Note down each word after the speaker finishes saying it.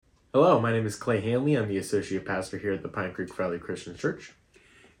Hello, my name is Clay Hanley. I'm the Associate Pastor here at the Pine Creek Valley Christian Church.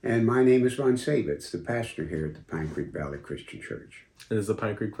 And my name is Ron Savitz, the pastor here at the Pine Creek Valley Christian Church. And this is the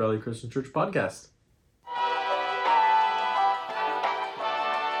Pine Creek Valley Christian Church podcast.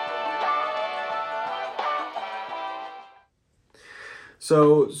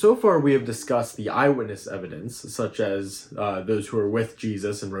 So far we have discussed the eyewitness evidence, such as those who were with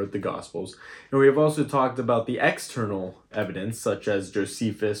Jesus and wrote the Gospels. And we have also talked about the external evidence, such as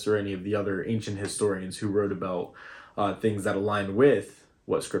Josephus or any of the other ancient historians who wrote about things that align with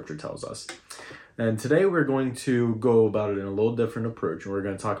what Scripture tells us. And today we're going to go about it in a little different approach, and we're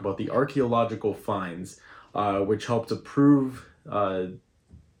going to talk about the archaeological finds, which help to prove the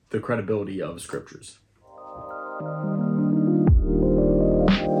credibility of Scriptures.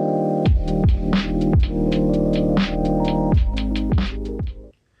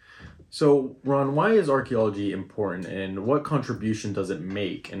 So, Ron, why is archaeology important, and what contribution does it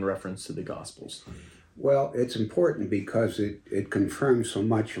make in reference to the Gospels? Well, it's important because it confirms so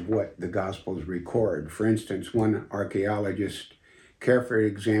much of what the Gospels record. For instance, one archaeologist carefully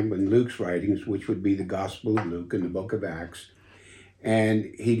examined Luke's writings, which would be the Gospel of Luke and the book of Acts,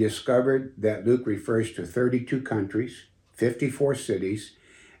 and he discovered that Luke refers to 32 countries, 54 cities,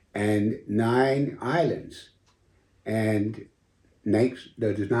 and 9 islands, and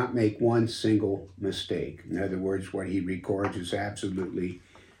does not make one single mistake. In other words, what he records is absolutely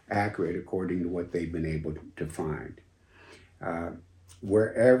accurate according to what they've been able to find.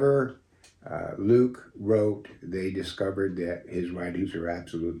 Wherever Luke wrote, they discovered that his writings are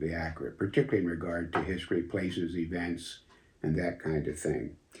absolutely accurate, particularly in regard to history, places, events, and that kind of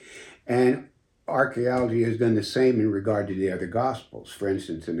thing. And archaeology has done the same in regard to the other Gospels. For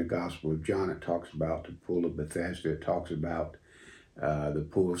instance, in the Gospel of John, it talks about the Pool of Bethesda, it talks about the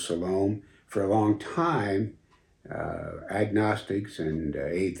Pool of Siloam. For a long time, agnostics and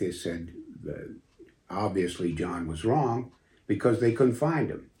atheists said obviously John was wrong because they couldn't find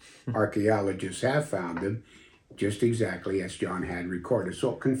him. Archaeologists have found them just exactly as John had recorded.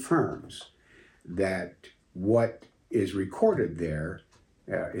 So it confirms that what is recorded there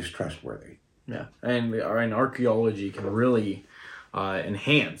is trustworthy. Yeah, and archaeology can really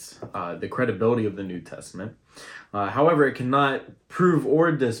enhance the credibility of the New Testament. However, it cannot prove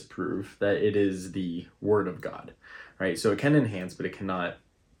or disprove that it is the Word of God, right? So it can enhance, but it cannot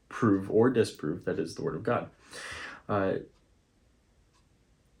prove or disprove that it is the Word of God.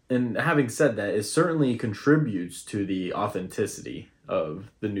 And having said that, it certainly contributes to the authenticity of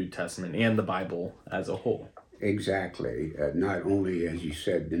the New Testament and the Bible as a whole. Exactly. Not only, as you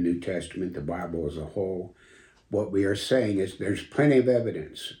said, the New Testament, the Bible as a whole. What we are saying is there's plenty of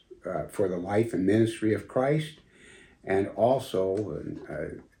evidence for the life and ministry of Christ, and also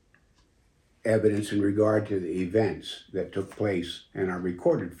evidence in regard to the events that took place and are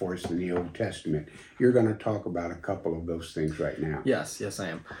recorded for us in the Old Testament. You're going to talk about a couple of those things right now. Yes, I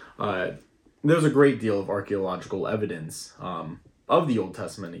am. There's a great deal of archaeological evidence of the Old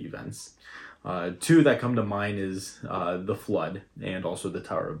Testament events. Two that come to mind is the flood and also the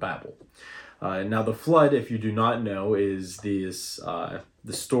Tower of Babel. Now, the flood, if you do not know, is the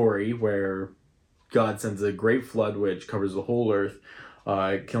story where God sends a great flood which covers the whole earth,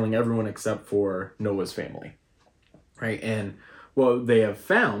 killing everyone except for Noah's family. Right? And what they have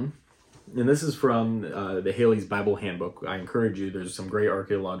found, and this is from the Haley's Bible Handbook. I encourage you, there's some great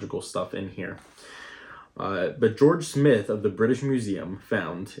archaeological stuff in here. But George Smith of the British Museum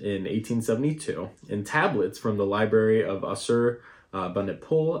found in 1872 in tablets from the library of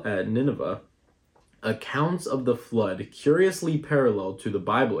Assur-banipal at Nineveh accounts of the flood curiously parallel to the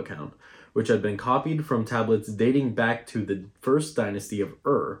Bible account, which had been copied from tablets dating back to the first dynasty of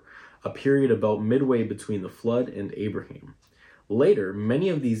Ur, a period about midway between the flood and Abraham. Later, many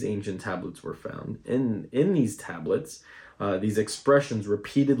of these ancient tablets were found. In these tablets, these expressions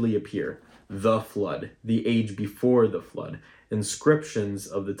repeatedly appear. The flood, the age before the flood, inscriptions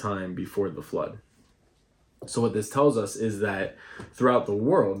of the time before the flood. So what this tells us is that throughout the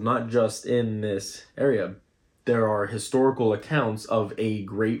world, not just in this area, there are historical accounts of a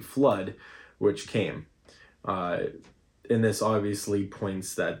great flood which came. And this obviously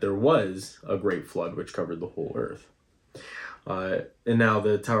points that there was a great flood which covered the whole earth. And now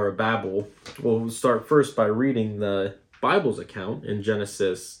the Tower of Babel, we'll start first by reading the Bible's account in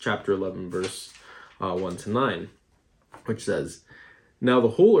Genesis chapter 11, verse 1 to 9, which says, "Now the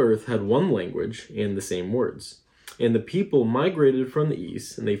whole earth had one language and the same words. And the people migrated from the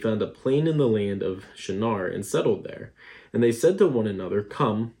east, and they found a plain in the land of Shinar and settled there. And they said to one another,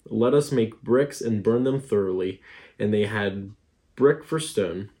 'Come, let us make bricks and burn them thoroughly.' And they had brick for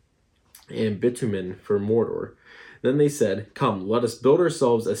stone and bitumen for mortar. Then they said, "Come, let us build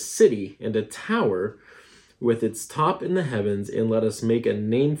ourselves a city and a tower with its top in the heavens, and let us make a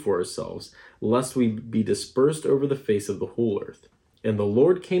name for ourselves, lest we be dispersed over the face of the whole earth." And the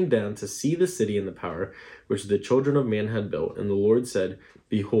Lord came down to see the city and the power which the children of man had built. And the Lord said,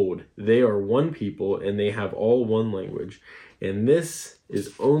 "Behold, they are one people, and they have all one language. And this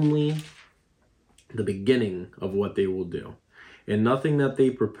is only the beginning of what they will do. And nothing that they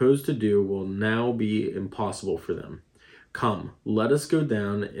propose to do will now be impossible for them. Come, let us go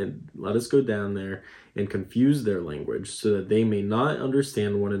down there and confuse their language, so that they may not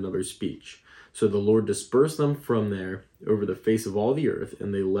understand one another's speech." So the Lord dispersed them from there over the face of all the earth,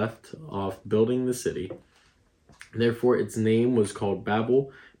 and they left off building the city. Therefore its name was called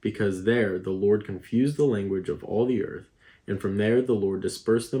Babel, because there the Lord confused the language of all the earth, and from there the Lord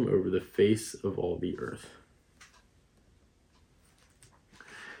dispersed them over the face of all the earth.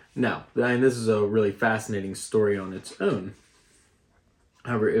 Now, this is a really fascinating story on its own.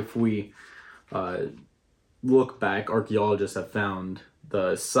 However, if we look back, archaeologists have found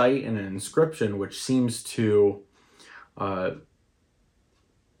the site and an inscription which seems to align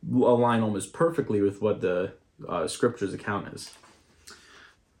almost perfectly with what the scripture's account is.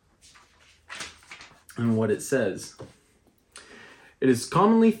 And what it says: "It is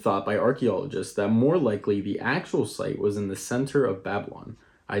commonly thought by archaeologists that more likely the actual site was in the center of Babylon,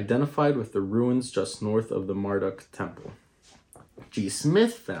 identified with the ruins just north of the Marduk temple. G.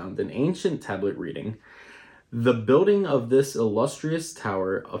 Smith found an ancient tablet reading, 'The building of this illustrious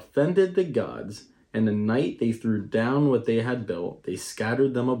tower offended the gods, and the night they threw down what they had built, they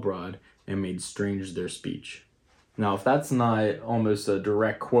scattered them abroad and made strange their speech.'" Now, if that's not almost a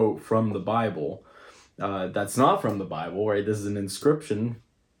direct quote from the Bible, that's not from the Bible, right? This is an inscription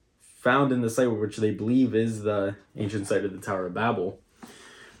found in the site which they believe is the ancient site of the Tower of Babel.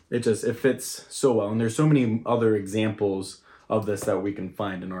 It fits so well, and there's so many other examples of this that we can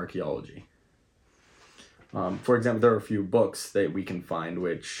find in archaeology. For example, there are a few books that we can find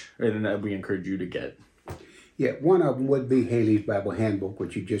and that we encourage you to get. Yeah, one of them would be Haley's Bible Handbook,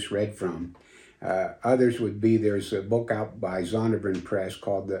 which you just read from. Others would be, there's a book out by Zondervan Press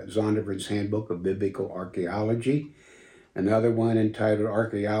called the Zondervan's Handbook of Biblical Archaeology. Another one entitled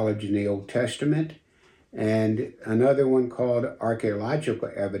Archaeology in the Old Testament. And another one called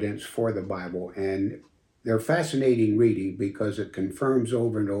Archaeological Evidence for the Bible. And they're fascinating reading because it confirms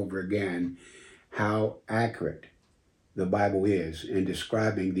over and over again how accurate the Bible is in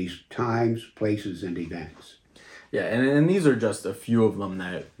describing these times, places, and events. Yeah, and these are just a few of them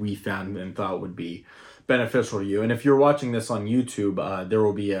that we found and thought would be beneficial to you. And if you're watching this on YouTube, there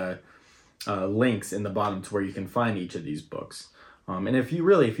will be links in the bottom to where you can find each of these books. And if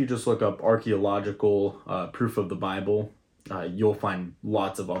you just look up archaeological proof of the Bible, you'll find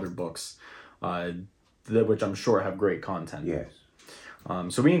lots of other books, which I'm sure have great content. Yes.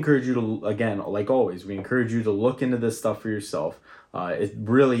 So we encourage you to, again, like always, we encourage you to look into this stuff for yourself. It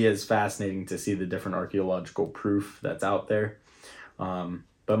really is fascinating to see the different archaeological proof that's out there.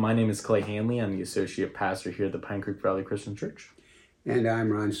 But my name is Clay Hanley. I'm the associate pastor here at the Pine Creek Valley Christian Church. And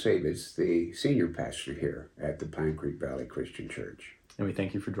I'm Ron Savitz, the senior pastor here at the Pine Creek Valley Christian Church. And we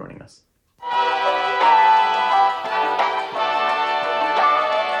thank you for joining us.